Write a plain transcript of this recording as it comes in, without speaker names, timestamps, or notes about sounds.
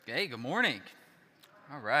Okay, good morning.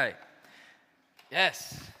 All right.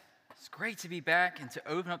 Yes, it's great to be back and to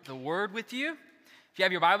open up the Word with you. If you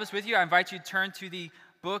have your Bibles with you, I invite you to turn to the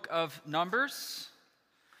book of Numbers.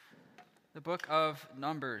 The book of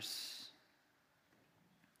Numbers.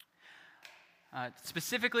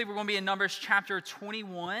 Specifically, we're going to be in Numbers chapter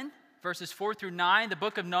 21, verses 4 through 9. The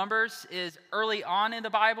book of Numbers is early on in the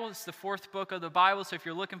Bible. It's the fourth book of the Bible, so if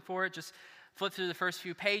you're looking for it, just flip through the first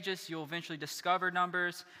few pages. You'll eventually discover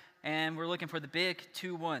Numbers, and we're looking for the big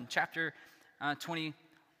 2-1, chapter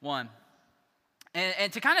 21.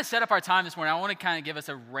 And to kind of set up our time this morning, I want to kind of give us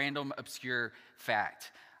a random, obscure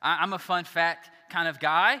fact. I'm a fun fact kind of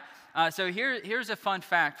guy. So here's a fun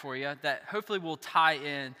fact for you that hopefully will tie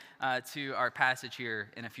in to our passage here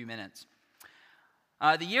in a few minutes.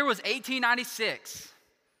 The year was 1896,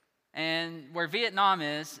 and where Vietnam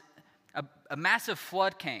is, a massive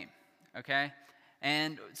flood came, okay?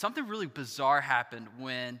 And something really bizarre happened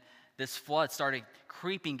when this flood started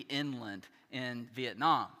creeping inland in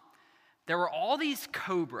Vietnam. There were all these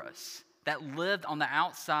cobras that lived on the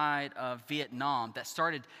outside of Vietnam that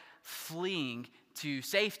started fleeing to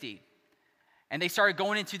safety. And they started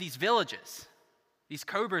going into these villages. These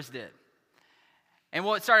cobras did. And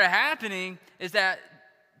what started happening is that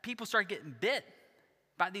people started getting bit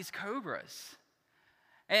by these cobras.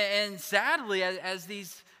 And sadly, as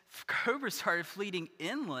these cobras started fleeing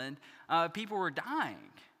inland, people were dying.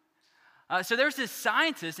 So there's this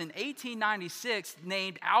scientist in 1896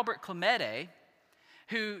 named Albert Clemente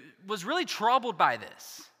who was really troubled by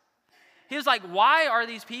this. He was like, why are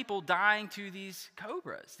these people dying to these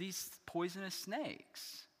cobras, these poisonous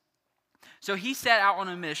snakes? So he set out on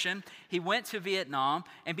a mission. He went to Vietnam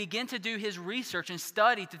and began to do his research and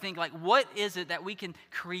study to think, like, what is it that we can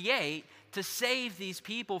create to save these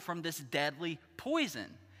people from this deadly poison?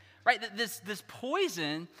 Right? This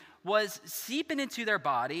poison was seeping into their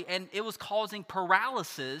body, and it was causing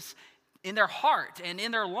paralysis in their heart and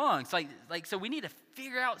in their lungs. So we need to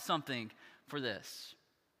figure out something for this.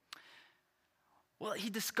 Well,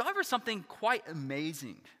 he discovered something quite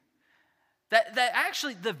amazing. That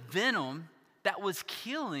actually the venom that was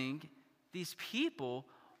killing these people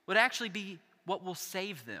would actually be what will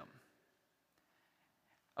save them.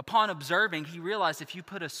 Upon observing, he realized if you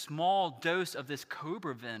put a small dose of this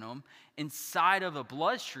cobra venom inside of a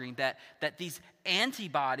bloodstream, that these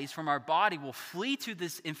antibodies from our body will flee to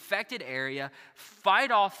this infected area,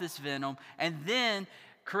 fight off this venom, and then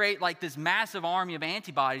create like this massive army of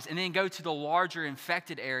antibodies, and then go to the larger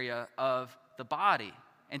infected area of the body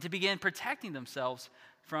and to begin protecting themselves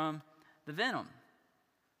from the venom.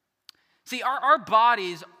 See, our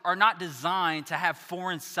bodies are not designed to have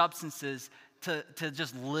foreign substances to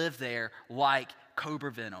just live there like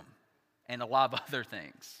cobra venom and a lot of other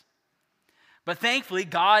things. But thankfully,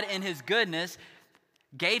 God in his goodness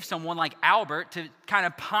gave someone like Albert to kind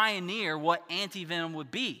of pioneer what anti-venom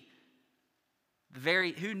would be.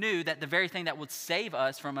 Who knew that the very thing that would save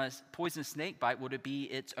us from a poisonous snake bite would be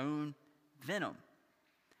its own venom.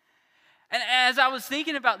 And as I was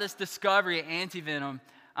thinking about this discovery of anti-venom,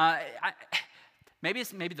 maybe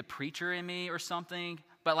the preacher in me or something,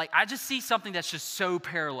 but I just see something that's just so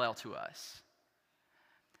parallel to us.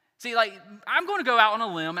 See, I'm going to go out on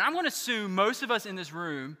a limb, and I'm going to assume most of us in this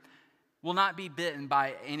room will not be bitten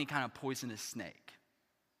by any kind of poisonous snake.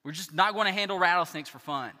 We're just not going to handle rattlesnakes for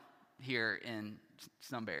fun here in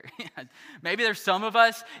Sunbury. Maybe there's some of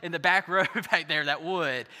us in the back row back there that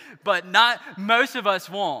would, but not most of us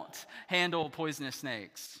won't handle poisonous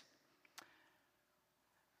snakes.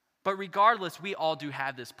 But regardless, we all do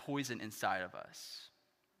have this poison inside of us.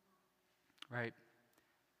 Right?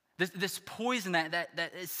 This poison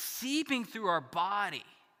that is seeping through our body.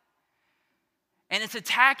 And it's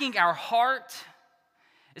attacking our heart.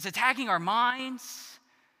 It's attacking our minds.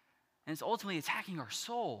 And it's ultimately attacking our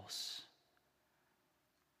souls.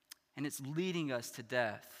 And it's leading us to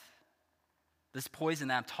death. This poison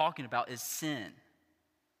that I'm talking about is sin.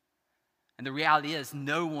 And the reality is,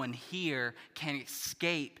 no one here can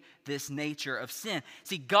escape this nature of sin.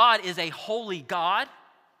 See, God is a holy God.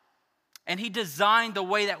 And he designed the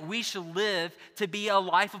way that we should live to be a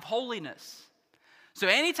life of holiness. So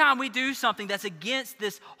anytime we do something that's against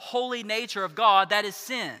this holy nature of God, that is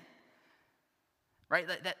sin. Right?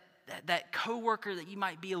 That coworker that you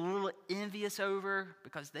might be a little envious over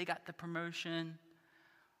because they got the promotion.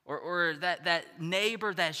 Or that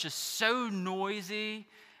neighbor that's just so noisy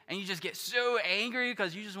and you just get so angry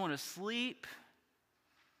because you just want to sleep.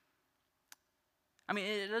 I mean,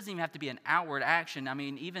 it doesn't even have to be an outward action. I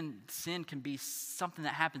mean, even sin can be something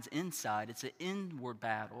that happens inside. It's an inward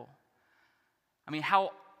battle. I mean,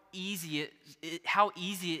 how how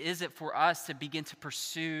easy is it for us to begin to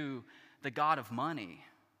pursue the God of money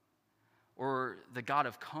or the God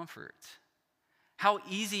of comfort? How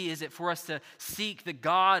easy is it for us to seek the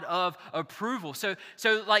God of approval? So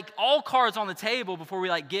like all cards on the table before we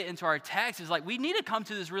like get into our text is like we need to come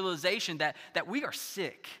to this realization that we are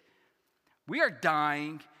sick. We are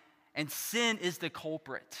dying, and sin is the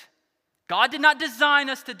culprit. God did not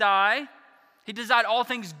design us to die. He designed all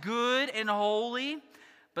things good and holy,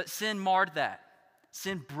 but sin marred that.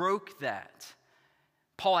 Sin broke that.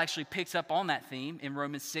 Paul actually picks up on that theme in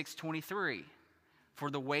Romans 6:23. For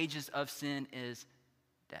the wages of sin is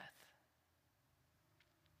death.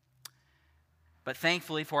 But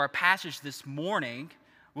thankfully for our passage this morning,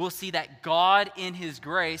 we'll see that God in his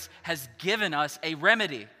grace has given us a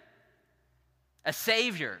remedy, a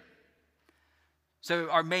Savior. So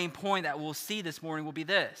our main point that we'll see this morning will be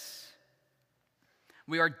this.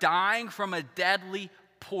 We are dying from a deadly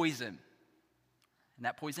poison. And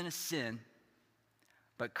that poison is sin,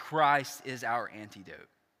 but Christ is our antidote.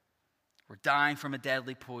 We're dying from a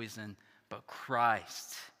deadly poison, but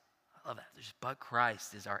Christ, I love that, but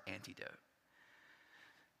Christ is our antidote.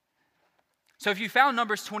 So if you found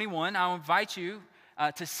Numbers 21, I'll invite you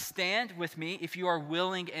to stand with me if you are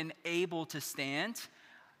willing and able to stand.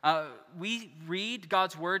 We read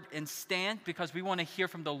God's word and stand because we want to hear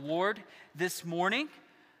from the Lord this morning.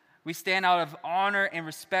 We stand out of honor and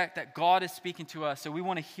respect that God is speaking to us, so we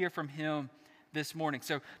want to hear from him this morning.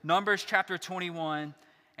 So Numbers chapter 21,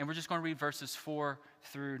 and we're just going to read verses 4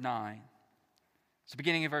 through 9. So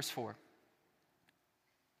beginning in verse 4.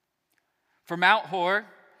 From Mount Hor,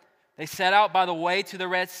 they set out by the way to the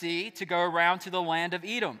Red Sea to go around to the land of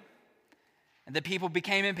Edom. And the people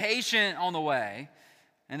became impatient on the way,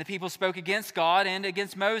 and the people spoke against God and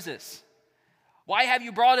against Moses. Why have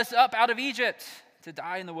you brought us up out of Egypt to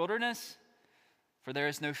die in the wilderness? For there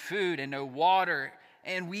is no food and no water,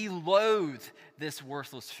 and we loathe this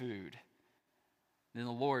worthless food. Then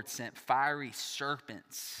the Lord sent fiery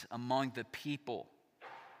serpents among the people,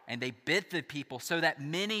 and they bit the people so that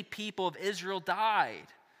many people of Israel died.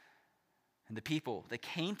 And the people, they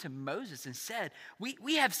came to Moses and said,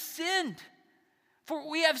 we have sinned, for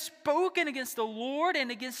we have spoken against the Lord and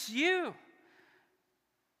against you.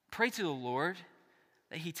 Pray to the Lord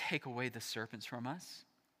that he take away the serpents from us.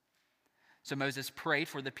 So Moses prayed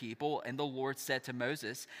for the people, and the Lord said to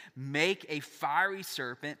Moses, make a fiery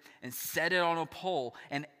serpent and set it on a pole,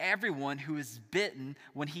 and everyone who is bitten,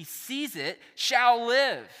 when he sees it, shall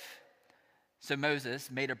live. So Moses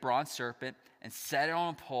made a bronze serpent and set it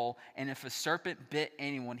on a pole, and if a serpent bit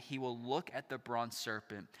anyone, he will look at the bronze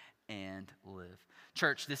serpent and live.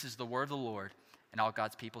 Church, this is the word of the Lord, and all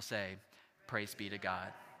God's people say, praise be to God.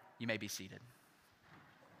 You may be seated.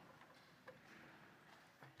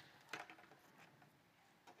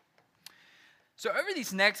 So over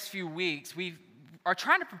these next few weeks, we are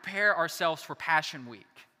trying to prepare ourselves for Passion Week.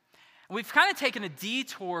 We've kind of taken a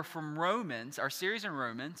detour from Romans, our series in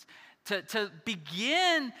Romans, to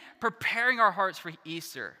begin preparing our hearts for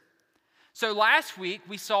Easter. So last week,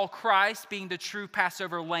 we saw Christ being the true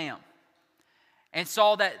Passover lamb and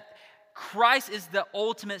saw that Christ is the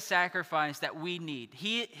ultimate sacrifice that we need.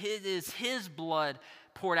 It is his blood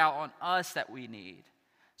poured out on us that we need.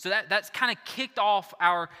 So that's kind of kicked off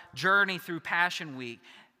our journey through Passion Week.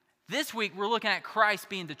 This week, we're looking at Christ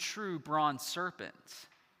being the true bronze serpent.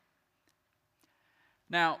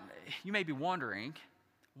 Now, you may be wondering,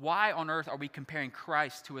 why on earth are we comparing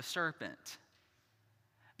Christ to a serpent?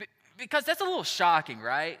 Because that's a little shocking,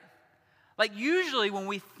 right? Like usually when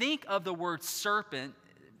we think of the word serpent,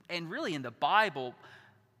 and really in the Bible,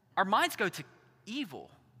 our minds go to evil.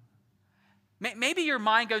 Maybe your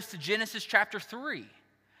mind goes to Genesis chapter 3.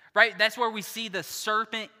 Right? That's where we see the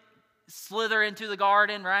serpent slither into the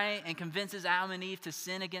garden, right? And convinces Adam and Eve to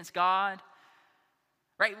sin against God.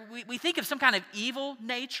 Right? We think of some kind of evil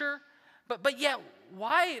nature, but yet,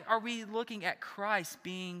 why are we looking at Christ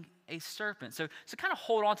being a serpent? So kind of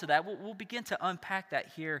hold on to that. We'll begin to unpack that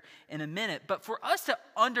here in a minute. But for us to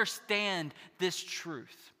understand this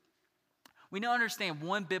truth, we need to understand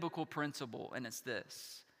one biblical principle, and it's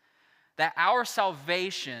this: that our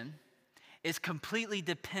salvation is completely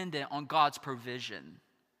dependent on God's provision.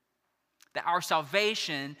 That our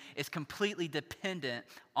salvation is completely dependent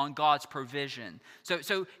on God's provision.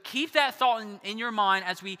 So keep that thought in your mind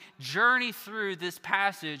as we journey through this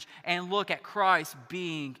passage and look at Christ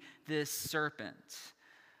being this serpent.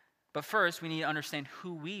 But first, we need to understand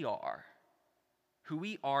who we are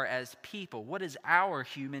as people. What is our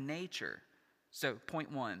human nature? So,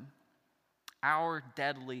 point one, our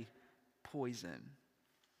deadly poison.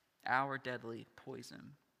 Our deadly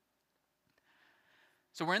poison.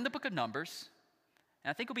 So we're in the book of Numbers, and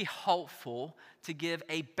I think it'll be helpful to give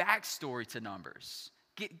a backstory to Numbers,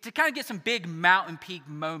 to kind of get some big mountain peak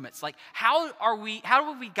moments. Like, how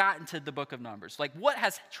have we gotten to the book of Numbers? Like, what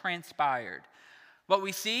has transpired? What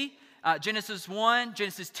we see, Genesis 1,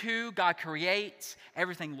 Genesis 2, God creates.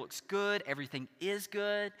 Everything looks good. Everything is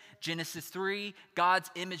good. Genesis 3, God's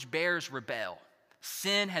image bearers rebel.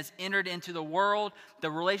 Sin has entered into the world.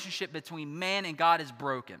 The relationship between man and God is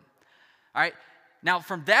broken. All right. Now,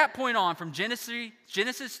 from that point on, from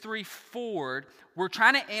Genesis 3 forward, we're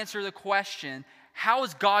trying to answer the question, how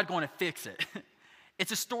is God going to fix it?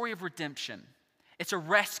 It's a story of redemption. It's a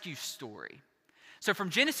rescue story. So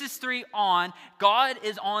from Genesis 3 on, God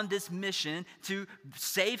is on this mission to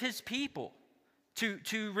save his people,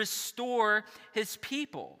 to restore his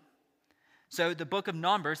people. So the book of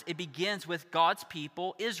Numbers, it begins with God's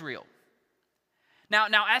people, Israel. Now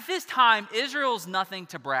at this time, Israel's nothing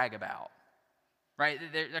to brag about, right?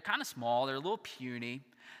 They're kind of small. They're a little puny.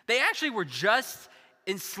 They actually were just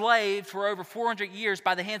enslaved for over 400 years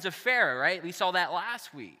by the hands of Pharaoh, right? We saw that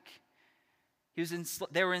last week.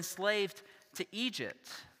 They were enslaved to Egypt.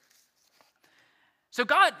 So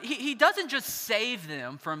God, he doesn't just save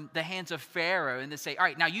them from the hands of Pharaoh and to say, all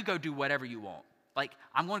right, now you go do whatever you want. Like,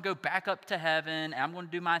 I'm going to go back up to heaven, and I'm going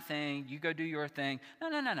to do my thing. You go do your thing. No.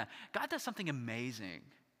 God does something amazing.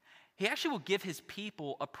 He actually will give his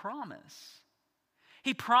people a promise.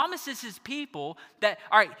 He promises his people that,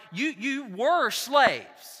 all right, you were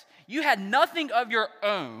slaves. You had nothing of your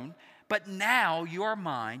own, but now you are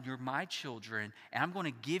mine. You're my children, and I'm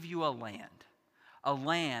going to give you a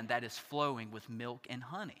land that is flowing with milk and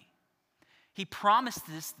honey. He promised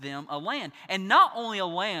them a land, and not only a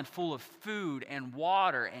land full of food and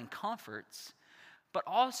water and comforts, but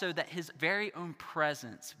also that his very own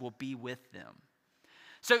presence will be with them.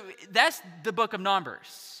 So that's the book of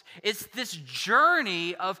Numbers. It's this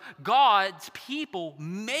journey of God's people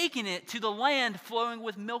making it to the land flowing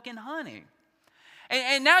with milk and honey.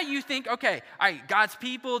 And now you think, okay, all right, God's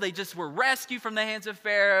people, they just were rescued from the hands of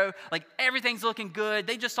Pharaoh. Like, everything's looking good.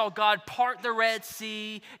 They just saw God part the Red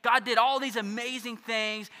Sea. God did all these amazing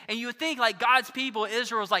things. And you would think, like, God's people,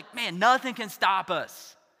 Israel's like, man, nothing can stop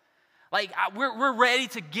us. Like, we're ready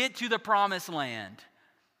to get to the promised land.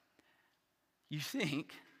 You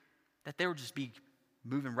think that they would just be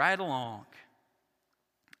moving right along.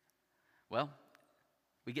 Well,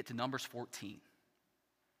 we get to Numbers 14.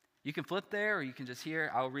 You can flip there, or you can just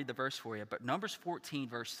hear. I'll read the verse for you. But Numbers 14,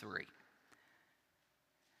 verse 3.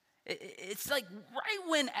 It's like right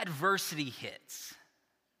when adversity hits.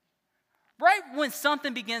 Right when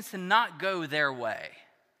something begins to not go their way.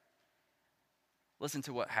 Listen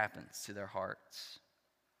to what happens to their hearts.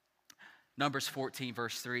 Numbers 14,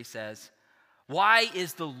 verse 3 says, "Why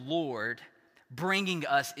is the Lord bringing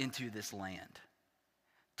us into this land?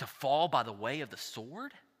 To fall by the way of the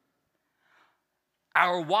sword?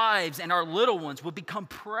 Our wives and our little ones will become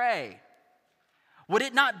prey. Would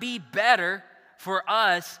it not be better for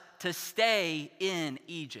us to stay in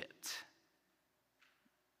Egypt?"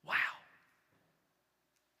 Wow.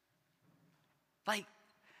 Like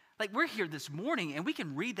we're here this morning and we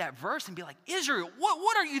can read that verse and be like, Israel,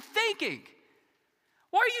 what are you thinking?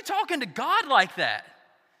 Why are you talking to God like that?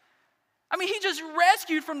 I mean, he just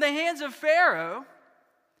rescued from the hands of Pharaoh.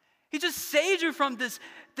 He just saved you from this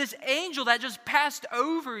angel that just passed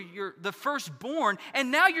over the firstborn,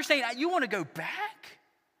 and now you're saying you want to go back?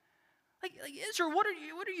 Like Israel, what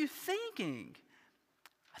are you thinking?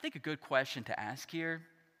 I think a good question to ask here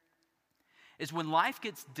is, when life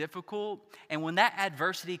gets difficult and when that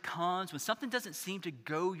adversity comes, when something doesn't seem to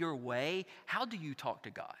go your way, how do you talk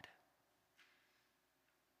to God?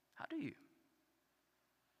 How do you?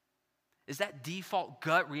 Is that default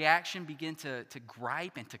gut reaction begin to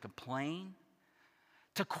gripe and to complain?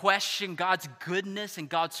 To question God's goodness and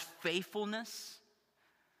God's faithfulness?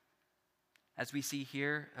 As we see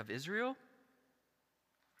here of Israel?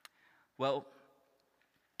 Well,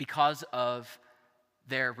 because of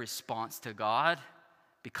their response to God,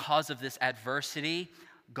 because of this adversity,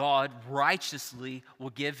 God righteously will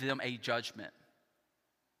give them a judgment.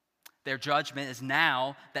 Their judgment is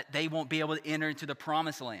now that they won't be able to enter into the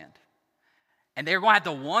promised land. And they're going to have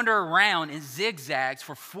to wander around in zigzags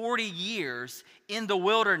for 40 years in the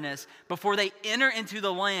wilderness before they enter into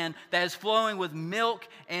the land that is flowing with milk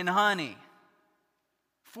and honey.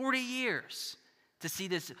 40 years to see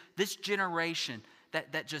this generation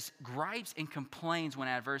that just gripes and complains when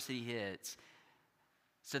adversity hits,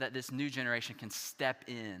 so that this new generation can step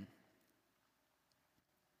in.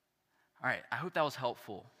 All right, I hope that was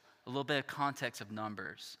helpful. A little bit of context of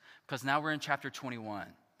Numbers, because now we're in chapter 21.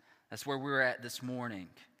 That's where we were at this morning.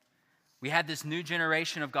 We had this new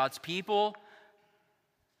generation of God's people.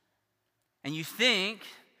 And you think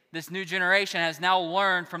this new generation has now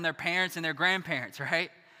learned from their parents and their grandparents,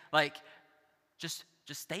 right? Like, just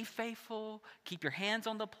stay faithful, keep your hands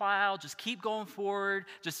on the plow, just keep going forward,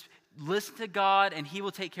 just listen to God, and He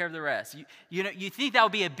will take care of the rest. You think that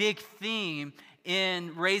would be a big theme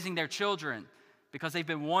in raising their children because they've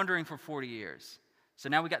been wandering for 40 years. So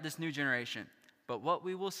now we got this new generation. But what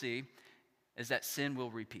we will see is that sin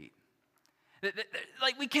will repeat.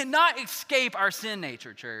 Like, we cannot escape our sin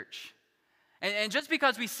nature, church. And just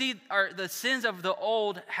because we see the sins of the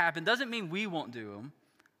old happen doesn't mean we won't do them.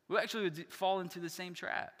 We actually would fall into the same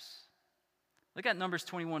traps. Look at Numbers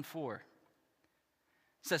 21:4. It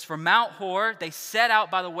says, from Mount Hor, they set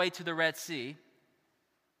out by the way to the Red Sea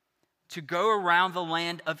to go around the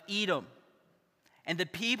land of Edom. And the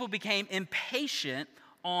people became impatient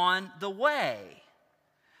on the way.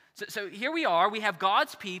 So here we are. We have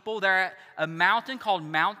God's people. They're at a mountain called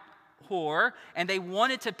Mount Hor, and they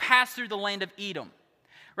wanted to pass through the land of Edom.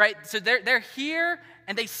 Right? So they're here,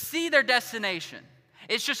 and they see their destination.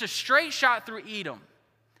 It's just a straight shot through Edom.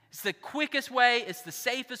 It's the quickest way. It's the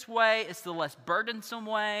safest way. It's the less burdensome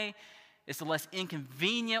way. It's the less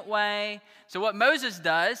inconvenient way. So what Moses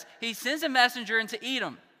does, he sends a messenger into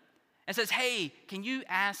Edom and says, hey, can you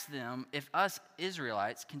ask them if us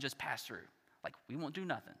Israelites can just pass through? Like, we won't do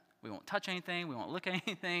nothing. We won't touch anything. We won't look at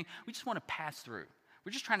anything. We just want to pass through.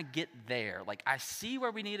 We're just trying to get there. Like, I see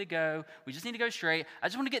where we need to go. We just need to go straight. I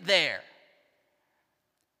just want to get there.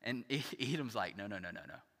 And Edom's like, no.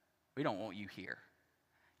 We don't want you here.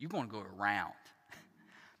 You're going to go around.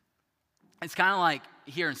 It's kind of like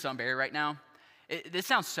here in Sunbury right now. This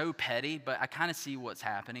sounds so petty, but I kind of see what's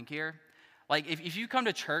happening here. Like, if you come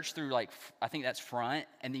to church through, like, I think that's Front,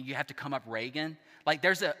 and then you have to come up Reagan,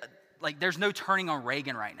 there's no turning on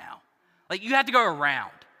Reagan right now. Like, you have to go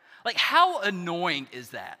around. Like, how annoying is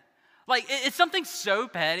that? Like, it's something so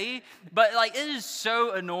petty, but, like, it is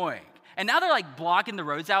so annoying. And now they're, like, blocking the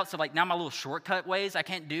roads out, so, like, now my little shortcut ways I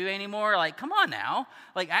can't do anymore. Like, come on now.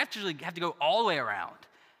 Like, I actually have to go all the way around.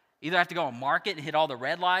 Either I have to go on Market and hit all the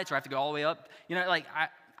red lights, or I have to go all the way up. You know, like,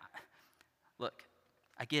 look,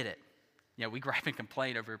 I get it. You know, we gripe and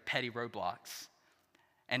complain over petty roadblocks.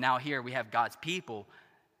 And now here we have God's people.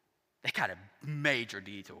 They got a major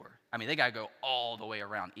detour. I mean, they got to go all the way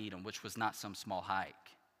around Edom, which was not some small hike.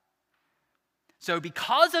 So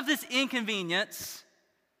because of this inconvenience,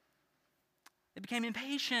 they became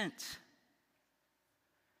impatient.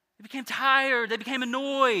 They became tired. They became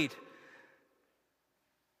annoyed.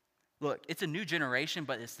 Look, it's a new generation,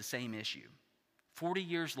 but it's the same issue. 40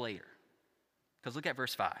 years later. Because look at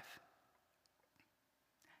verse 5.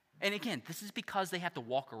 And again, this is because they have to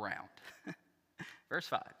walk around. Verse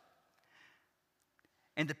 5.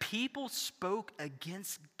 And the people spoke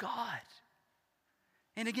against God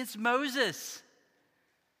and against Moses.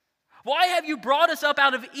 Why have you brought us up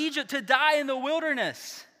out of Egypt to die in the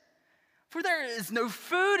wilderness? For there is no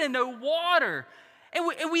food and no water,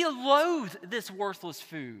 and we loathe this worthless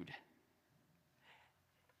food.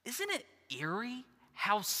 Isn't it eerie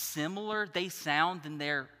how similar they sound than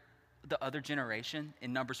the other generation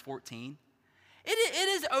in Numbers 14? It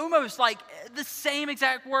is almost like the same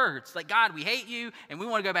exact words. Like, God, we hate you, and we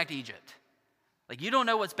want to go back to Egypt. Like, you don't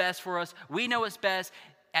know what's best for us. We know what's best.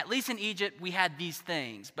 At least in Egypt, we had these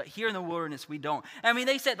things, but here in the wilderness, we don't. I mean,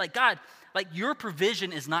 they said, like, God, like, your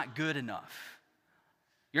provision is not good enough.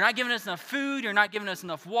 You're not giving us enough food. You're not giving us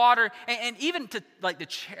enough water. And even to, like, the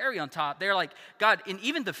cherry on top, they're like, God, and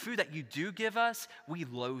even the food that you do give us, we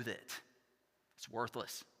loathe it. It's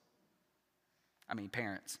worthless. I mean,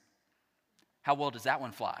 parents, how well does that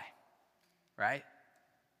one fly, right?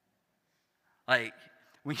 Like,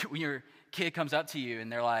 when your kid comes up to you and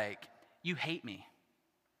they're like, you hate me.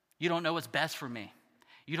 You don't know what's best for me.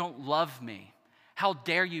 You don't love me. How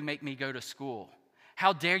dare you make me go to school?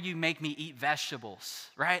 How dare you make me eat vegetables,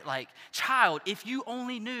 right? Like, child, if you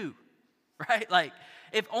only knew, right? Like,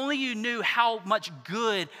 if only you knew how much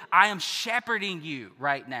good I am shepherding you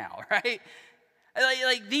right now, right?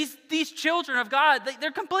 Like these children of God,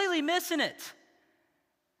 they're completely missing it.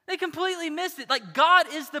 They completely missed it. Like, God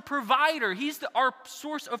is the provider. He's our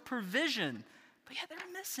source of provision. But yeah,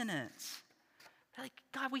 they're missing it. They're like,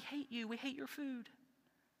 God, we hate you. We hate your food.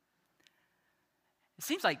 It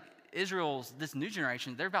seems like Israel's, this new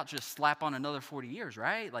generation, they're about to just slap on another 40 years,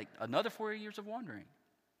 right? Like another 40 years of wandering.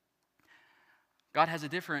 God has a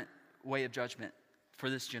different way of judgment for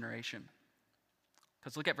this generation.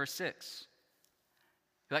 Because look at verse 6.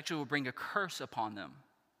 He actually will bring a curse upon them.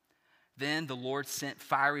 Then the Lord sent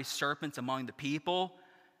fiery serpents among the people,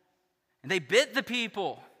 and they bit the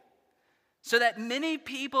people. so that many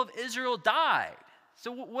people of Israel died.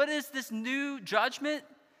 So what is this new judgment?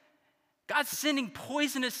 God's sending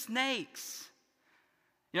poisonous snakes.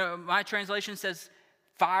 My translation says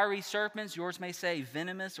fiery serpents. Yours may say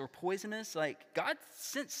venomous or poisonous. Like, God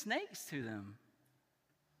sent snakes to them.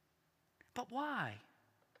 But why?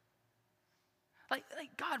 Like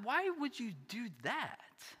God, why would you do that?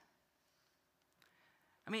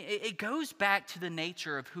 I mean, it goes back to the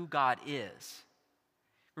nature of who God is.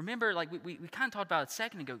 Remember, like we kind of talked about a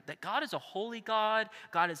second ago, that God is a holy God.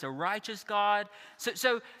 God is a righteous God.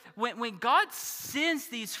 So when God sends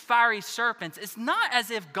these fiery serpents, it's not as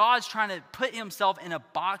if God's trying to put himself in a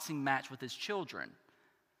boxing match with his children.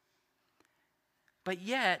 But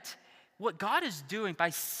yet, what God is doing by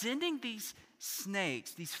sending these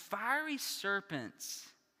snakes, these fiery serpents,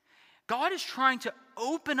 God is trying to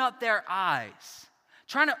open up their eyes,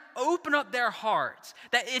 trying to open up their hearts,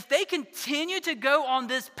 that if they continue to go on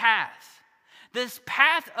this path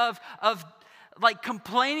of like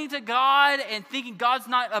complaining to God and thinking God's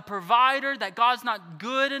not a provider, that God's not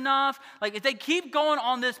good enough, like if they keep going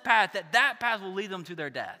on this path, that path will lead them to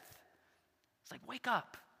their death. It's like, wake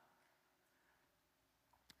up.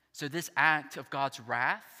 So this act of God's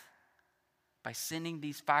wrath, by sending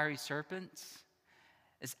these fiery serpents,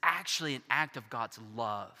 is actually an act of God's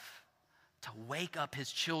love to wake up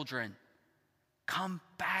his children. Come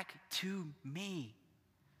back to me.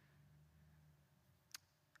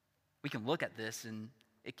 We can look at this, and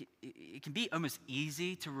it can be almost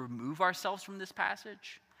easy to remove ourselves from this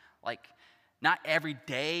passage. Like, not every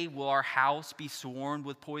day will our house be swarmed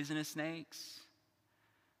with poisonous snakes.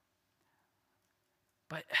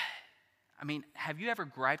 But, I mean, have you ever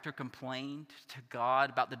griped or complained to God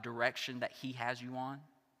about the direction that he has you on?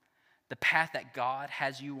 The path that God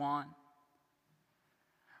has you on?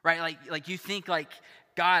 Right, like you think like,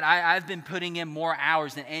 God, I've been putting in more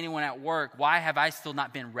hours than anyone at work. Why have I still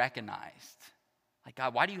not been recognized? Like,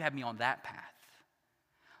 God, why do you have me on that path?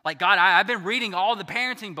 Like, God, I've been reading all the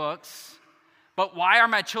parenting books, but why are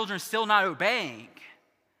my children still not obeying?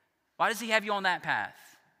 Why does he have you on that path?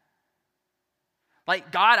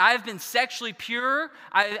 Like, God, I've been sexually pure.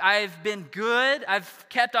 I've been good. I've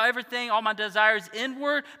kept everything, all my desires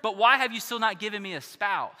inward, but why have you still not given me a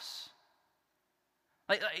spouse?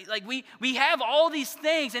 Like we have all these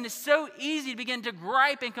things, and it's so easy to begin to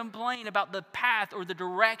gripe and complain about the path or the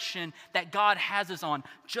direction that God has us on,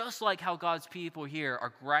 just like how God's people here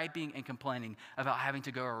are griping and complaining about having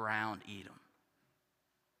to go around Edom.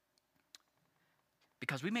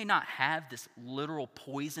 Because we may not have this literal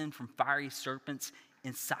poison from fiery serpents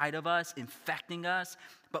inside of us, infecting us,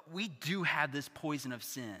 but we do have this poison of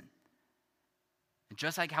sin. And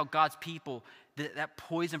just like how God's people, that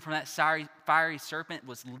poison from that fiery serpent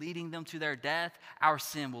was leading them to their death, our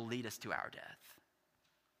sin will lead us to our death.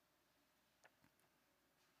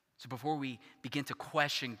 So before we begin to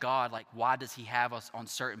question God, like why does he have us on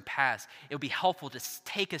certain paths, it would be helpful to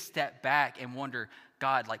take a step back and wonder,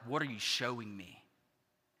 God, like what are you showing me?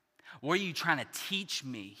 What are you trying to teach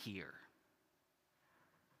me here?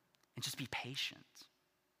 And just be patient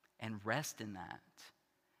and rest in that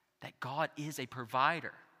God is a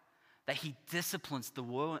provider, that he disciplines the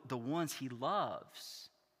ones he loves.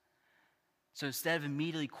 So instead of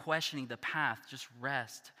immediately questioning the path, just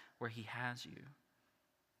rest where he has you.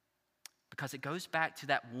 Because it goes back to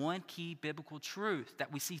that one key biblical truth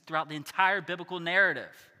that we see throughout the entire biblical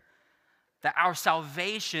narrative, that our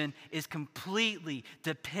salvation is completely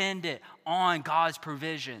dependent on God's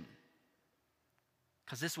provision.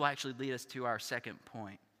 Because this will actually lead us to our second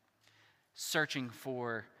point, searching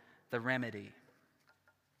for the remedy.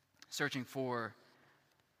 Searching for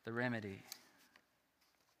the remedy.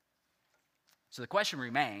 So the question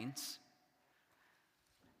remains,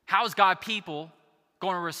 how is God's people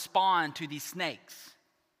going to respond to these snakes?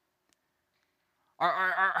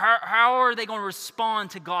 How are they going to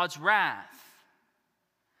respond to God's wrath?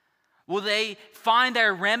 Will they find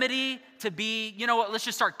their remedy to be, you know what, let's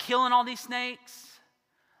just start killing all these snakes?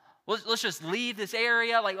 Let's just leave this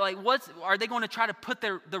area. Like are they going to try to put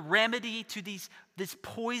the remedy to this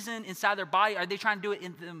poison inside their body? Are they trying to do it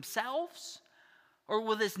in themselves? Or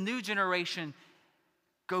will this new generation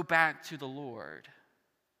go back to the Lord?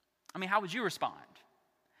 I mean, how would you respond?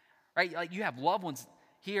 Right? Like you have loved ones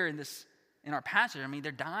here in our passage. I mean,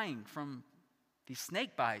 they're dying from these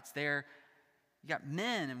snake bites. You got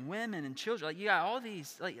men and women and children. Like you got all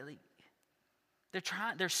these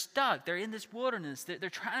they're stuck. They're in this wilderness. They're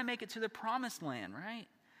trying to make it to the promised land, right?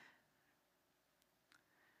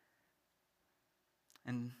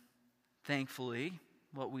 And thankfully,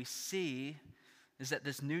 what we see is that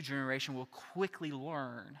this new generation will quickly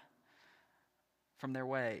learn from their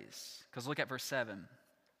ways. Because look at verse 7.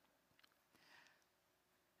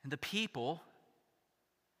 And the people,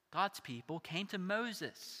 God's people, came to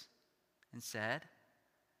Moses and said,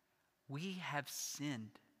 "We have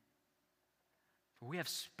sinned, for we have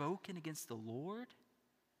spoken against the Lord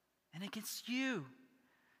and against you.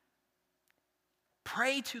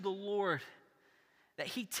 Pray to the Lord that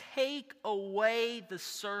he take away the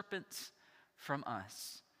serpents from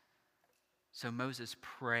us." So Moses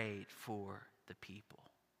prayed for the people.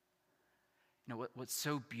 You know, what's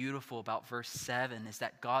so beautiful about verse 7 is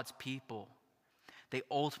that God's people, they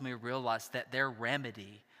ultimately realized that their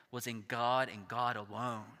remedy was in God and God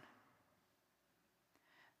alone.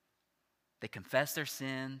 They confessed their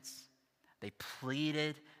sins, they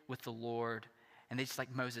pleaded with the Lord, and they just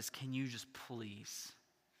like, "Moses, can you just please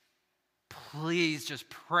just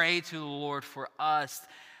pray to the Lord for us?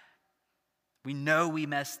 We know we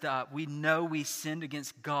messed up. We know we sinned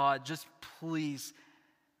against God. Just please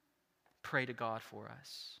pray to God for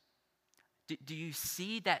us." Do you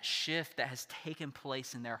see that shift that has taken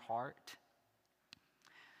place in their heart?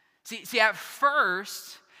 See, at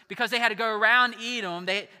first, because they had to go around Edom,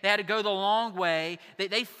 they had to go the long way,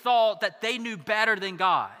 they thought that they knew better than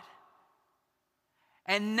God.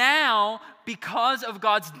 And now, because of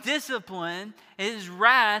God's discipline, his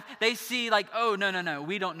wrath, they see like, oh, no,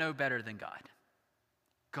 we don't know better than God.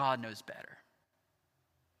 God knows better.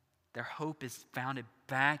 Their hope is founded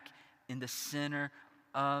back in the center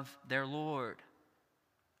of their Lord.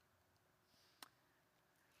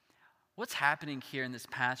 What's happening here in this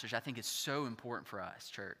passage, I think, is so important for us,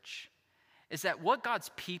 church, is that what God's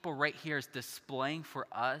people right here is displaying for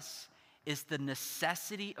us is the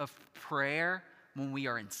necessity of prayer when we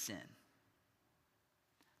are in sin.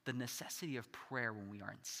 The necessity of prayer when we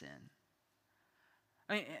are in sin.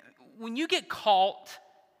 I mean, when you get caught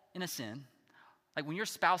in a sin, like when your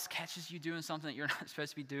spouse catches you doing something that you're not supposed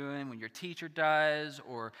to be doing, when your teacher does,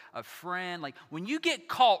 or a friend, like when you get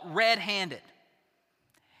caught red-handed,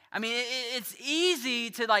 I mean, it's easy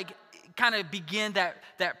to like kind of begin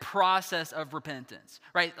that process of repentance,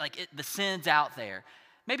 right? Like the sin's out there.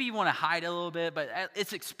 Maybe you want to hide it a little bit, but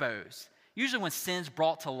it's exposed. Usually when sin's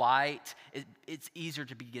brought to light, it's easier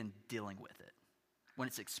to begin dealing with it when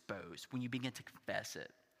it's exposed, when you begin to confess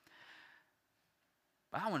it.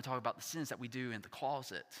 But I want to talk about the sins that we do in the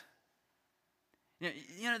closet. You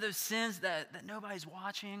know those sins that nobody's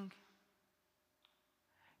watching?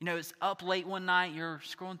 You know, it's up late one night, you're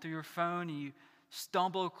scrolling through your phone, and you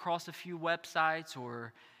stumble across a few websites,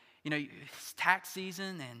 or, you know, it's tax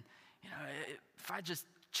season, and, you know, if I just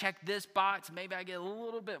check this box, maybe I get a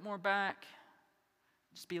little bit more back.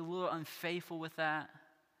 Just be a little unfaithful with that.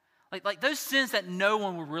 Like those sins that no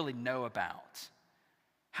one will really know about.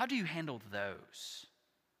 How do you handle those?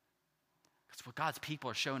 Because what God's people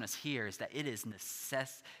are showing us here is that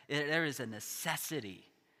there is a necessity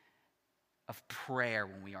of prayer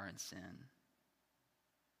when we are in sin.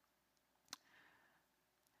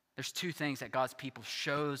 There's two things that God's people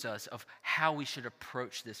shows us of how we should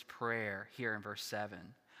approach this prayer here in verse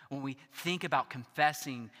 7. When we think about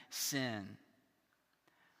confessing sin,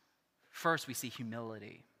 first we see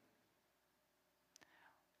humility.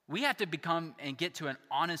 We have to become and get to an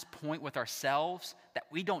honest point with ourselves that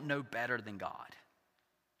we don't know better than God.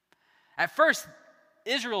 At first,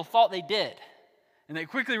 Israel thought they did, and they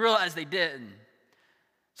quickly realized they didn't.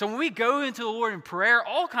 So when we go into the Lord in prayer,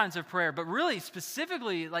 all kinds of prayer, but really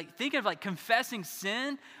specifically like thinking of like confessing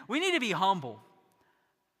sin, we need to be humble.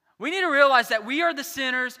 We need to realize that we are the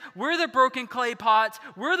sinners, we're the broken clay pots,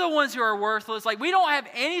 we're the ones who are worthless. Like we don't have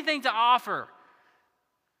anything to offer.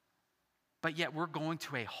 But yet we're going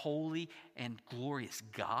to a holy and glorious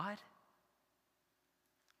God.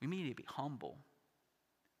 We need to be humble.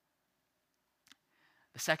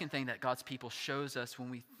 The second thing that God's people shows us when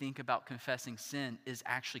we think about confessing sin is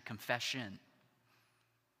actually confession.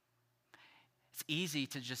 It's easy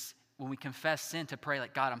to just, when we confess sin, to pray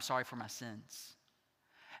like, "God, I'm sorry for my sins."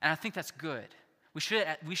 And I think that's good. We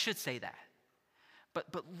should say that. But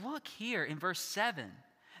look here in verse 7.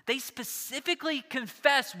 They specifically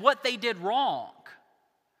confess what they did wrong.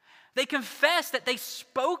 They confess that they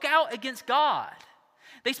spoke out against God.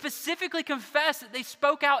 They specifically confess that they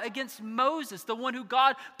spoke out against Moses, the one who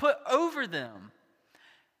God put over them.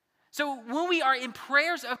 So when we are in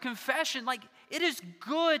prayers of confession, like it is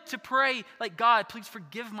good to pray like, "God, please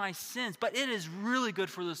forgive my sins." But it is really good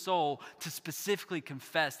for the soul to specifically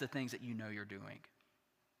confess the things that you know you're doing.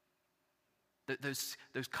 Those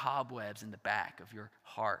cobwebs in the back of your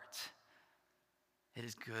heart. It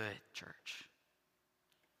is good, church.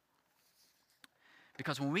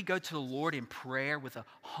 Because when we go to the Lord in prayer with a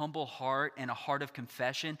humble heart and a heart of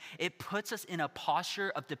confession, it puts us in a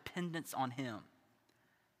posture of dependence on Him.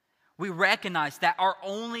 We recognize that our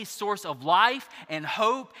only source of life and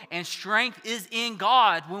hope and strength is in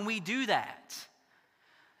God when we do that.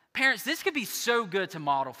 Parents, this could be so good to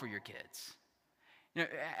model for your kids. You know,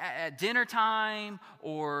 at dinner time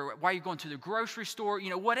or while you're going to the grocery store, you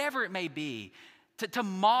know, whatever it may be, to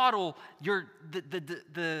model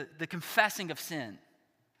the confessing of sin.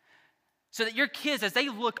 So that your kids, as they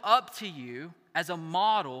look up to you as a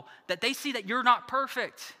model, that they see that you're not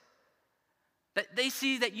perfect. That they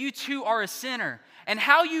see that you too are a sinner. And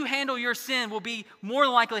how you handle your sin will be more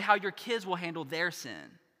likely how your kids will handle their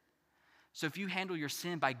sin. So if you handle your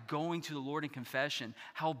sin by going to the Lord in confession,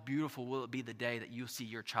 how beautiful will it be the day that you'll see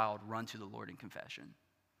your child run to the Lord in confession?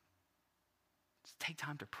 Just take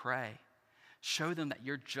time to pray. Show them that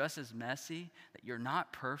you're just as messy, that you're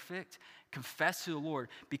not perfect. Confess to the Lord,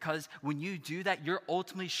 because when you do that, you're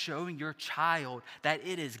ultimately showing your child that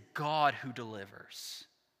it is God who delivers.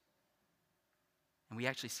 And we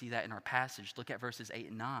actually see that in our passage. Look at verses 8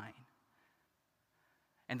 and 9.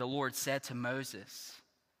 And the Lord said to Moses,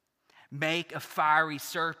 "Make a fiery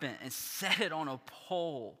serpent and set it on a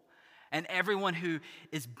pole, and everyone who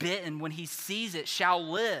is bitten when he sees it shall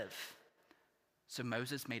live." So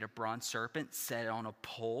Moses made a bronze serpent, set it on a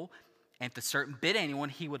pole, and if the serpent bit anyone,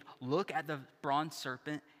 he would look at the bronze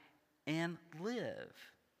serpent and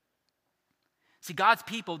live. See, God's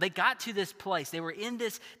people, they got to this place. They were in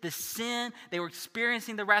this sin. They were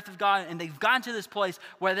experiencing the wrath of God, and they've gotten to this place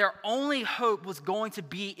where their only hope was going to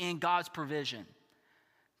be in God's provision.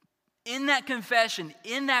 In that confession,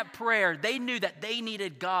 in that prayer, they knew that they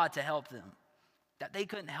needed God to help them, that they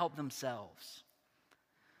couldn't help themselves.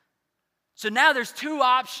 So now there's two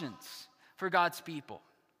options for God's people.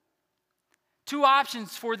 Two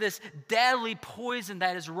options for this deadly poison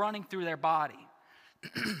that is running through their body.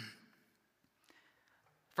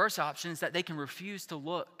 First option is that they can refuse to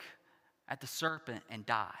look at the serpent and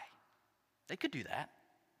die. They could do that.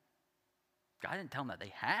 God didn't tell them that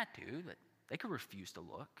they had to, but they could refuse to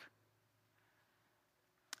look.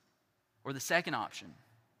 Or the second option,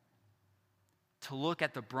 to look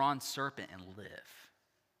at the bronze serpent and live.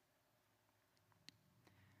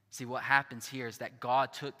 See, what happens here is that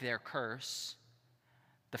God took their curse,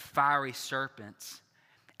 the fiery serpents,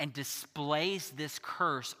 and displays this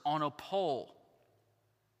curse on a pole.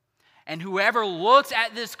 And whoever looks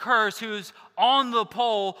at this curse who's on the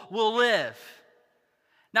pole will live.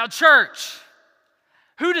 Now, church,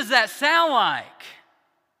 who does that sound like?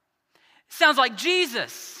 It sounds like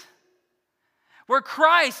Jesus, where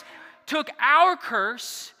Christ took our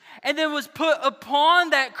curse and then was put upon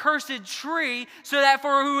that cursed tree so that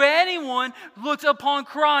for who anyone looks upon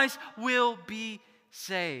Christ will be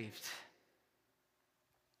saved.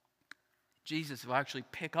 Jesus will actually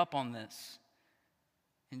pick up on this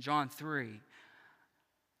in John 3.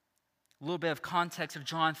 A little bit of context of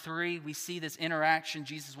John 3, we see this interaction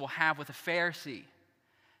Jesus will have with a Pharisee.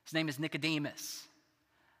 His name is Nicodemus.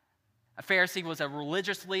 A Pharisee was a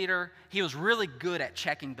religious leader. He was really good at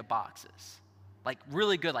checking the boxes. Like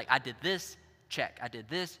really good, like I did this, check. I did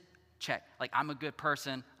this, check. Like I'm a good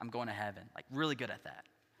person, I'm going to heaven. Like really good at that.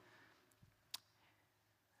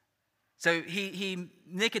 So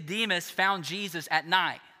Nicodemus found Jesus at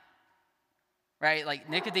night. Right? Like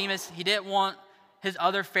Nicodemus, he didn't want his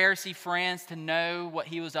other Pharisee friends to know what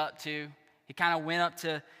he was up to. He kind of went up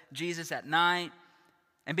to Jesus at night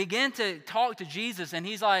and began to talk to Jesus. And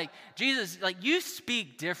he's like, Jesus, like you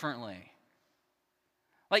speak differently.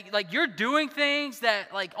 Like you're doing things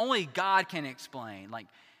that like only God can explain. Like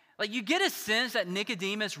you get a sense that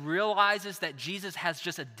Nicodemus realizes that Jesus has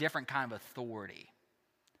just a different kind of authority.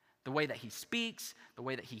 The way that he speaks, the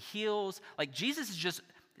way that he heals. Like Jesus is just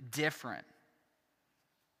different.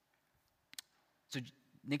 So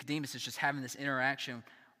Nicodemus is just having this interaction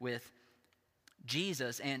with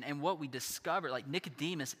Jesus. And what we discover, like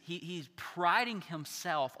Nicodemus, he's priding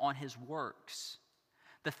himself on his works.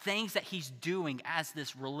 The things that he's doing as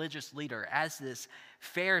this religious leader, as this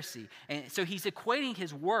Pharisee. And so he's equating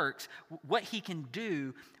his works, what he can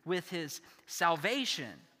do with his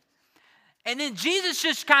salvation. And then Jesus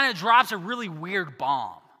just kind of drops a really weird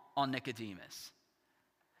bomb on Nicodemus.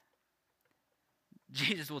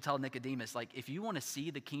 Jesus will tell Nicodemus, like, if you want to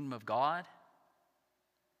see the kingdom of God,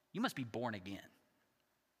 you must be born again.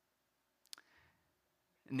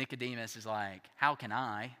 Nicodemus is like, how can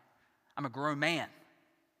I? I'm a grown man.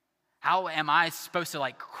 How am I supposed to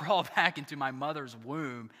like crawl back into my mother's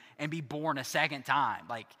womb and be born a second time?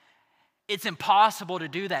 Like, it's impossible to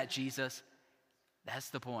do that, Jesus. That's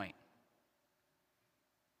the point.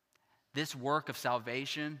 This work of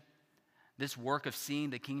salvation, this work of seeing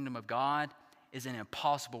the kingdom of God, is an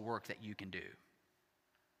impossible work that you can do.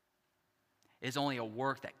 It's only a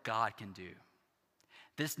work that God can do.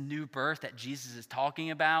 This new birth that Jesus is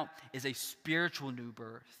talking about is a spiritual new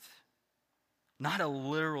birth, not a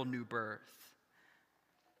literal new birth.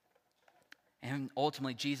 And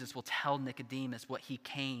ultimately, Jesus will tell Nicodemus what he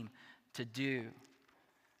came to do.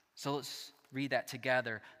 So let's read that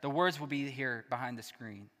together. The words will be here behind the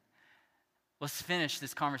screen. Let's finish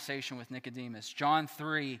this conversation with Nicodemus. John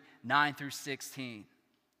 3, 9 through 16.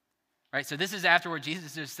 Right, so this is after where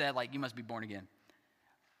Jesus just said, you must be born again.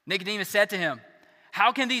 Nicodemus said to him,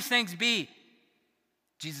 "How can these things be?"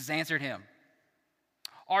 Jesus answered him,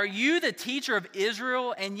 "Are you the teacher of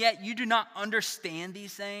Israel, and yet you do not understand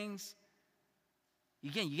these things?"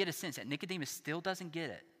 Again, you get a sense that Nicodemus still doesn't get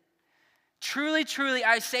it. "Truly, truly,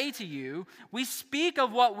 I say to you, we speak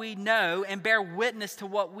of what we know and bear witness to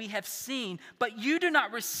what we have seen, but you do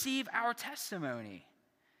not receive our testimony.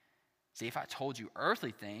 See, if I told you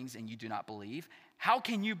earthly things and you do not believe, how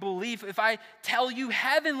can you believe if I tell you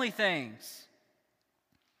heavenly things?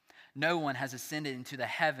 No one has ascended into the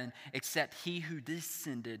heaven except he who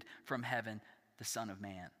descended from heaven, the Son of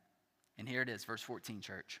Man." And here it is, verse 14,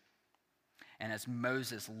 church. "And as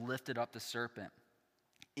Moses lifted up the serpent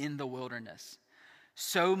in the wilderness,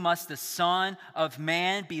 so must the Son of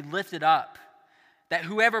Man be lifted up, that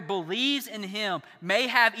whoever believes in him may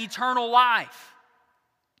have eternal life.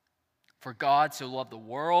 For God so loved the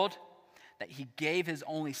world that he gave his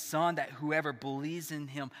only Son, that whoever believes in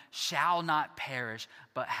him shall not perish,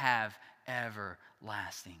 but have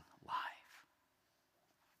everlasting life."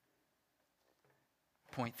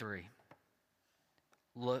 Point 3.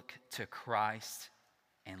 Look to Christ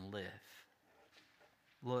and live.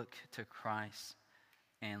 Look to Christ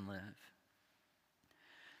and live.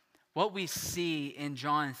 What we see in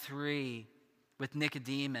John 3 with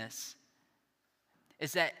Nicodemus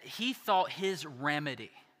is that he thought his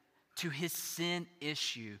remedy to his sin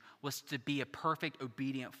issue was to be a perfect,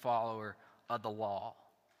 obedient follower of the law.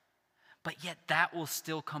 But yet that will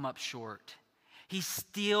still come up short. He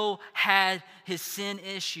still had his sin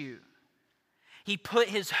issue. He put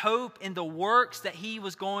his hope in the works that he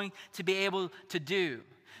was going to be able to do.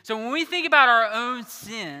 So when we think about our own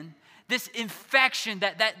sin, this infection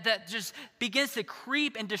that just begins to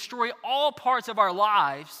creep and destroy all parts of our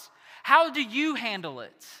lives, how do you handle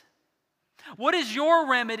it? What is your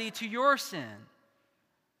remedy to your sin?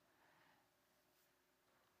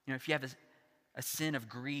 If you have a sin of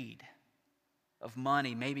greed, of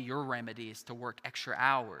money, maybe your remedy is to work extra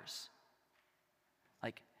hours.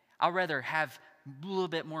 I'd rather have a little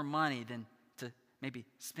bit more money than to maybe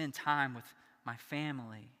spend time with my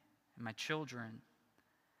family and my children.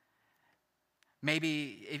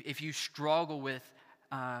 Maybe if you struggle with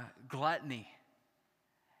gluttony,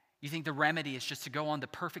 you think the remedy is just to go on the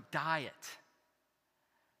perfect diet.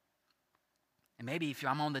 And maybe if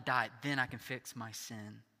I'm on the diet, then I can fix my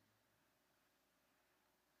sin.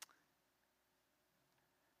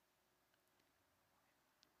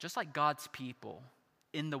 Just like God's people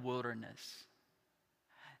in the wilderness,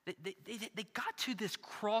 they got to this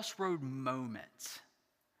crossroad moment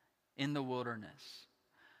in the wilderness.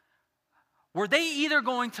 Were they either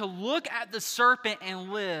going to look at the serpent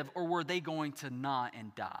and live, or were they going to not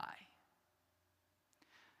and die?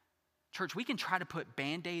 Church, we can try to put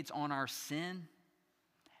Band-Aids on our sin.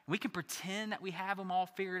 We can pretend that we have them all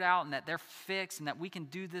figured out and that they're fixed and that we can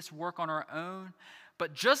do this work on our own.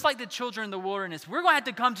 But just like the children in the wilderness, we're going to have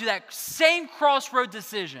to come to that same crossroad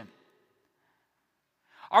decision.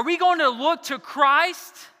 Are we going to look to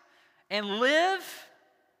Christ and live?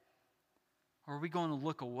 Or are we going to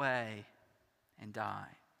look away and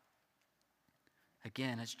die?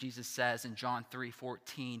 Again, as Jesus says in John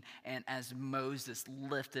 3:14, "And as Moses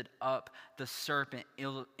lifted up the serpent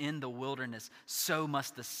in the wilderness, so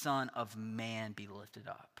must the Son of Man be lifted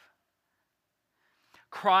up."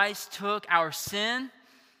 Christ took our sin.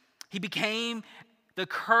 He became the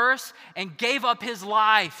curse and gave up his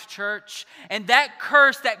life, church. And that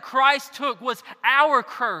curse that Christ took was our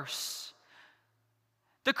curse.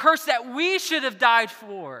 The curse that we should have died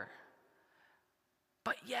for.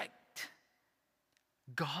 But yet,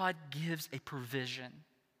 God gives a provision.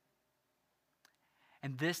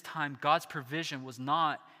 And this time, God's provision was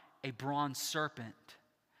not a bronze serpent,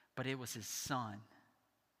 but it was his Son.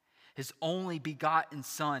 His only begotten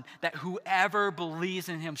Son, that whoever believes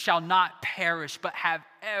in him shall not perish, but have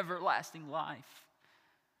everlasting life.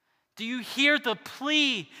 Do you hear the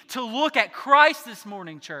plea to look at Christ this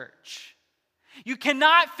morning, church? You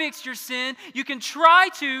cannot fix your sin. You can try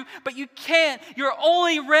to, but you can't. Your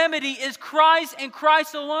only remedy is Christ and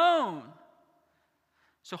Christ alone.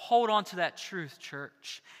 So hold on to that truth,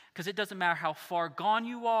 church, because it doesn't matter how far gone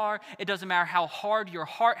you are. It doesn't matter how hard your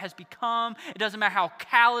heart has become. It doesn't matter how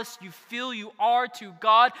callous you feel you are to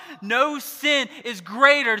God. No sin is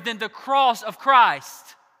greater than the cross of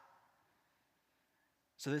Christ.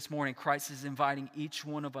 So this morning, Christ is inviting each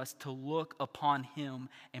one of us to look upon him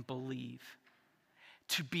and believe,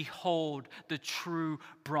 to behold the true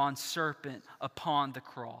bronze serpent upon the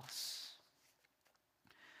cross.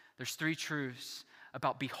 There's three truths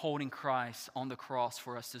about beholding Christ on the cross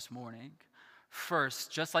for us this morning.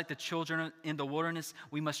 First, just like the children in the wilderness,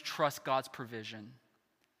 we must trust God's provision.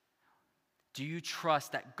 Do you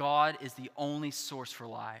trust that God is the only source for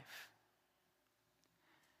life?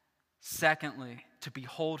 Secondly, to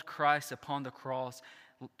behold Christ upon the cross,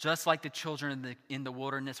 just like the children in the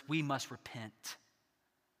wilderness, we must repent.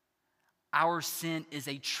 Our sin is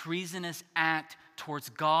a treasonous act towards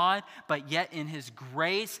God, but yet in his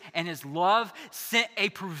grace and his love sent a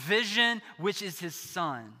provision, which is his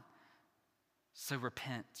Son. So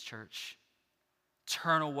repent, church.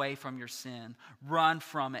 Turn away from your sin. Run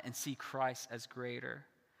from it and see Christ as greater.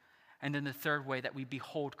 And then the third way that we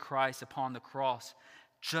behold Christ upon the cross,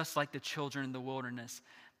 just like the children in the wilderness,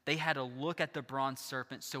 they had to look at the bronze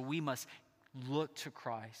serpent, so we must look to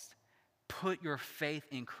Christ. Put your faith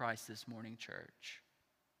in Christ this morning, church.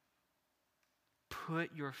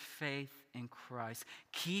 Put your faith in Christ.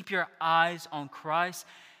 Keep your eyes on Christ,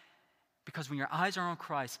 because when your eyes are on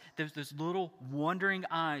Christ, there's those little wandering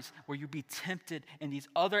eyes where you'll be tempted in these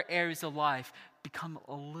other areas of life become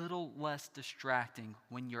a little less distracting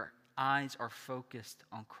when your eyes are focused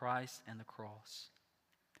on Christ and the cross.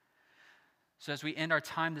 So as we end our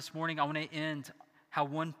time this morning, I want to end how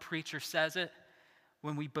one preacher says it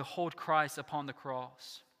when we behold Christ upon the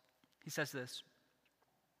cross. He says this: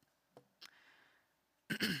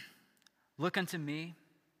 "Look unto me,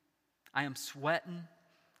 I am sweating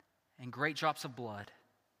and great drops of blood.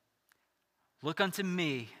 Look unto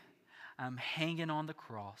me, I am hanging on the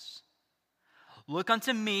cross. Look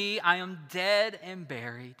unto me, I am dead and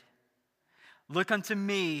buried. Look unto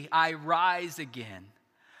me, I rise again.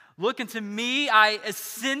 Look unto me, I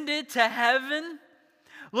ascended to heaven.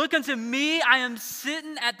 Look unto me, I am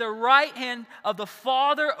sitting at the right hand of the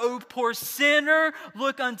Father. O poor sinner,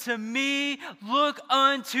 look unto me, look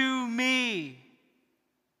unto me."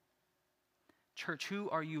 Church, who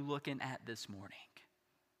are you looking at this morning?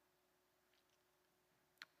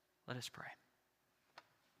 Let us pray.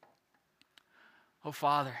 Oh,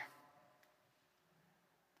 Father,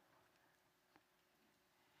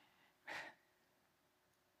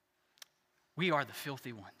 we are the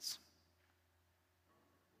filthy ones.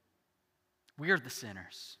 We are the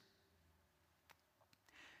sinners.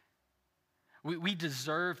 We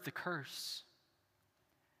deserve the curse.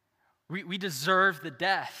 We deserve the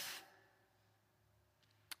death.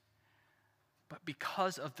 But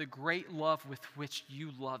because of the great love with which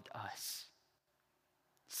you loved us,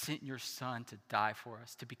 sent your Son to die for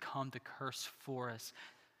us, to become the curse for us,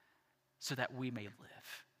 so that we may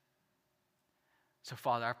live. So,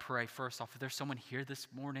 Father, I pray first off, if there's someone here this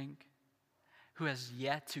morning who has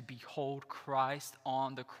yet to behold Christ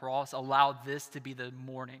on the cross, allow this to be the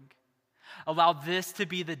morning. Allow this to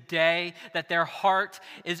be the day that their heart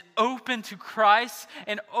is open to Christ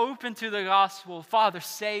and open to the gospel. Father,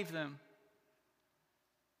 save them.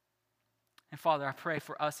 And Father, I pray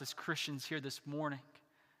for us as Christians here this morning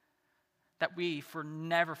that we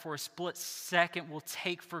never for a split second will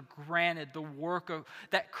take for granted the work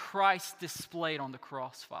that Christ displayed on the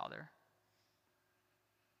cross, Father.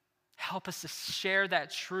 Help us to share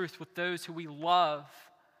that truth with those who we love,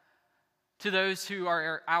 to those who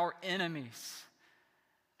are our enemies.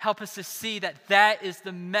 Help us to see that that is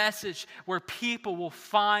the message where people will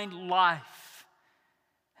find life.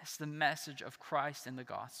 It's the message of Christ and the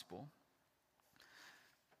gospel.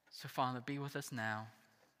 So, Father, be with us now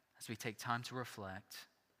as we take time to reflect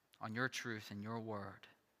on your truth and your word.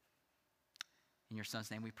 In your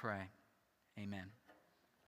Son's name we pray. Amen.